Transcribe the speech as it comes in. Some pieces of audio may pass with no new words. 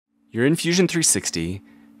You're in Fusion 360,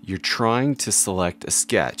 you're trying to select a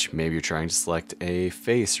sketch. Maybe you're trying to select a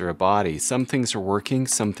face or a body. Some things are working,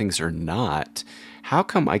 some things are not. How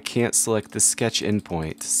come I can't select the sketch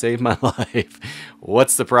endpoint to save my life?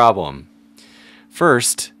 What's the problem?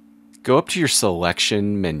 First, go up to your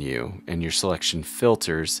selection menu and your selection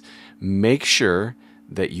filters. Make sure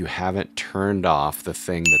that you haven't turned off the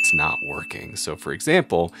thing that's not working. So for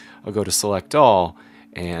example, I'll go to select all,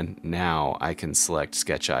 and now I can select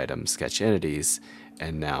sketch items, sketch entities,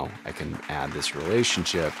 and now I can add this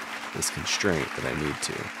relationship, this constraint that I need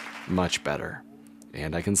to. Much better.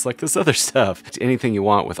 And I can select this other stuff. Anything you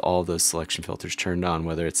want with all those selection filters turned on,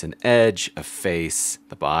 whether it's an edge, a face,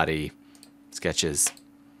 the body, sketches.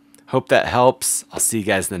 Hope that helps. I'll see you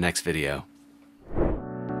guys in the next video.